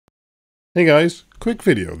Hey guys, quick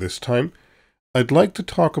video this time. I'd like to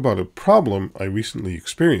talk about a problem I recently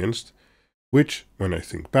experienced, which, when I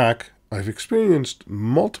think back, I've experienced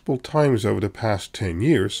multiple times over the past 10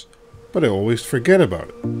 years, but I always forget about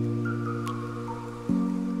it.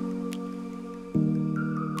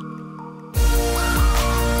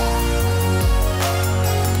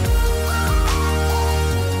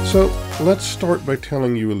 So let's start by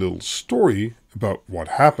telling you a little story about what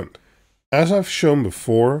happened. As I've shown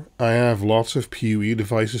before, I have lots of PoE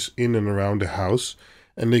devices in and around the house,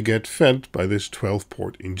 and they get fed by this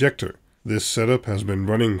 12-port injector. This setup has been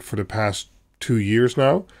running for the past 2 years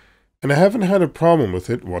now, and I haven't had a problem with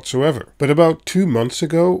it whatsoever. But about 2 months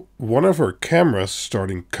ago, one of our cameras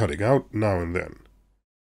started cutting out now and then.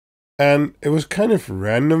 And it was kind of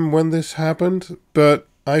random when this happened, but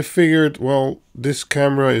I figured, well, this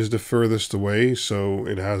camera is the furthest away, so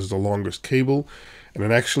it has the longest cable, and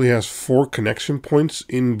it actually has 4 connection points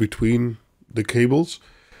in between the cables.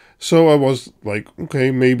 So I was like,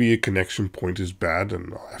 okay, maybe a connection point is bad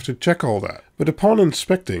and I'll have to check all that. But upon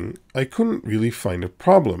inspecting, I couldn't really find a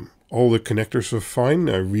problem. All the connectors were fine,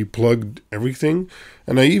 I replugged everything,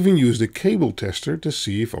 and I even used a cable tester to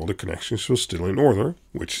see if all the connections were still in order,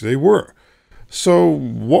 which they were. So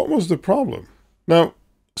what was the problem? Now,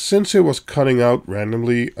 since it was cutting out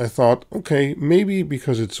randomly, I thought, okay, maybe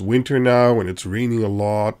because it's winter now and it's raining a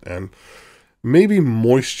lot, and maybe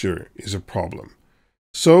moisture is a problem.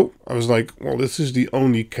 So I was like, well, this is the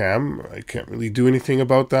only cam. I can't really do anything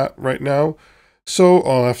about that right now. So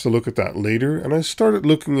I'll have to look at that later. And I started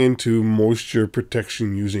looking into moisture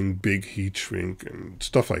protection using big heat shrink and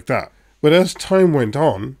stuff like that. But as time went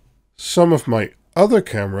on, some of my other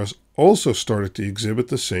cameras also started to exhibit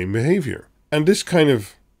the same behavior. And this kind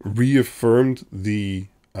of reaffirmed the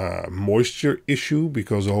moisture issue,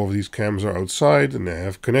 because all of these cams are outside and they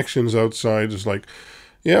have connections outside. It's like,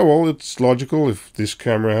 yeah, well, it's logical. If this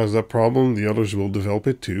camera has that problem, the others will develop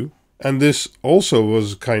it too. And this also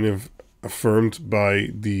was kind of affirmed by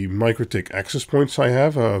the MikroTik access points I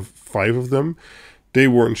have, 5 of them. They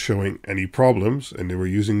weren't showing any problems and they were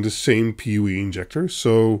using the same PoE injector,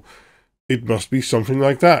 so it must be something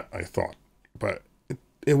like that, I thought. But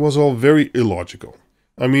it was all very illogical.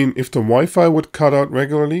 I mean, if the Wi-Fi would cut out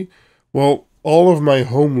regularly, well, all of my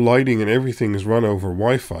home lighting and everything is run over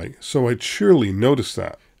Wi-Fi, so I'd surely notice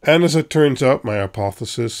that. And as it turns out, my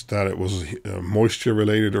hypothesis that it was moisture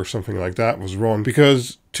related or something like that was wrong,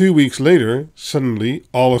 because 2 weeks later, suddenly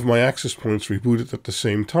all of my access points rebooted at the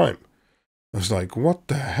same time. I was like, what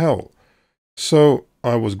the hell? So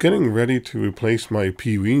I was getting ready to replace my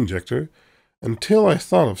PoE injector until I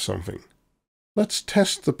thought of something. Let's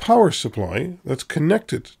test the power supply that's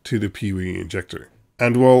connected to the PoE injector.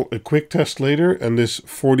 And well, a quick test later, and this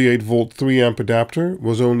 48 volt 3 amp adapter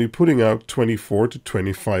was only putting out 24 to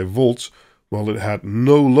 25 volts while it had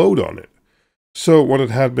no load on it. So what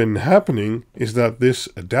had been happening is that this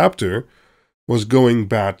adapter was going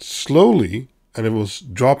bad slowly, and it was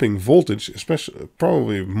dropping voltage, especially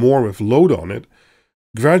probably more with load on it,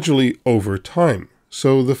 gradually over time.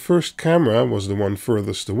 So the first camera was the one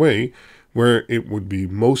furthest away, where it would be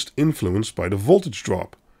most influenced by the voltage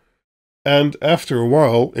drop. And after a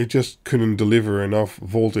while, it just couldn't deliver enough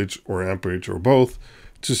voltage or amperage or both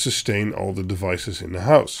to sustain all the devices in the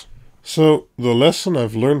house. So the lesson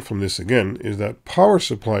I've learned from this again is that power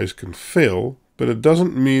supplies can fail, but it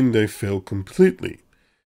doesn't mean they fail completely.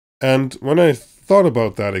 And when I thought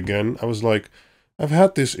about that again, I was like, I've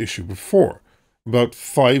had this issue before. About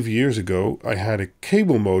 5 years ago, I had a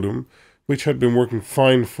cable modem which had been working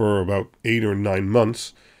fine for about 8 or 9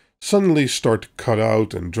 months, suddenly start to cut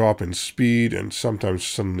out and drop in speed and sometimes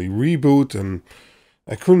suddenly reboot, and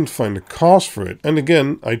I couldn't find a cause for it. And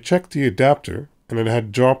again, I checked the adapter and it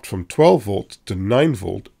had dropped from 12 volt to 9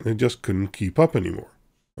 volt and it just couldn't keep up anymore.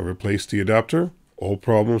 I replaced the adapter, all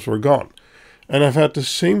problems were gone. And I've had the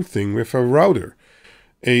same thing with a router.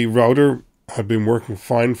 A router had been working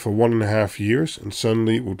fine for 1.5 years and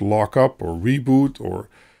suddenly it would lock up or reboot or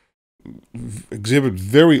exhibit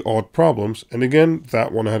very odd problems. And again,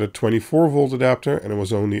 that one had a 24 volt adapter and it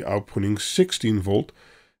was only outputting 16 volt,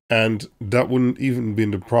 and that wouldn't even been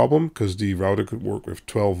the problem because the router could work with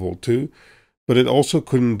 12 volt too, but it also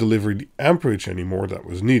couldn't deliver the amperage anymore that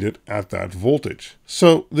was needed at that voltage.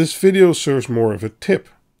 So this video serves more of a tip.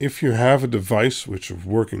 If you have a device which was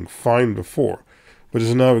working fine before but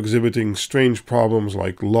is now exhibiting strange problems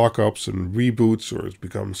like lockups and reboots, or it's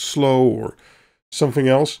become slow or something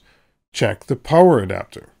else, check the power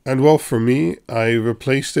adapter. And well, for me, I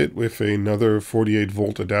replaced it with another 48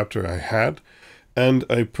 volt adapter I had, and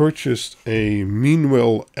I purchased a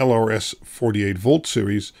Meanwell LRS 48 volt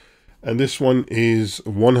series and this one is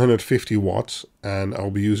 150 watts, and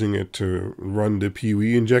I'll be using it to run the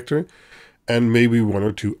PoE injector and maybe one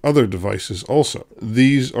or two other devices also.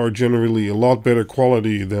 These are generally a lot better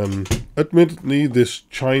quality than, admittedly, this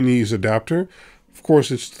Chinese adapter. Of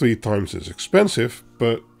course, it's 3 times as expensive,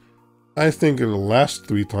 but I think it'll last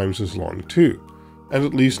 3 times as long too, and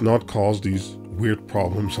at least not cause these weird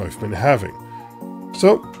problems I've been having.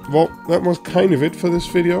 So, well, that was kind of it for this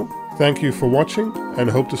video. Thank you for watching, and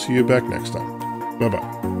hope to see you back next time. Bye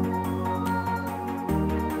bye.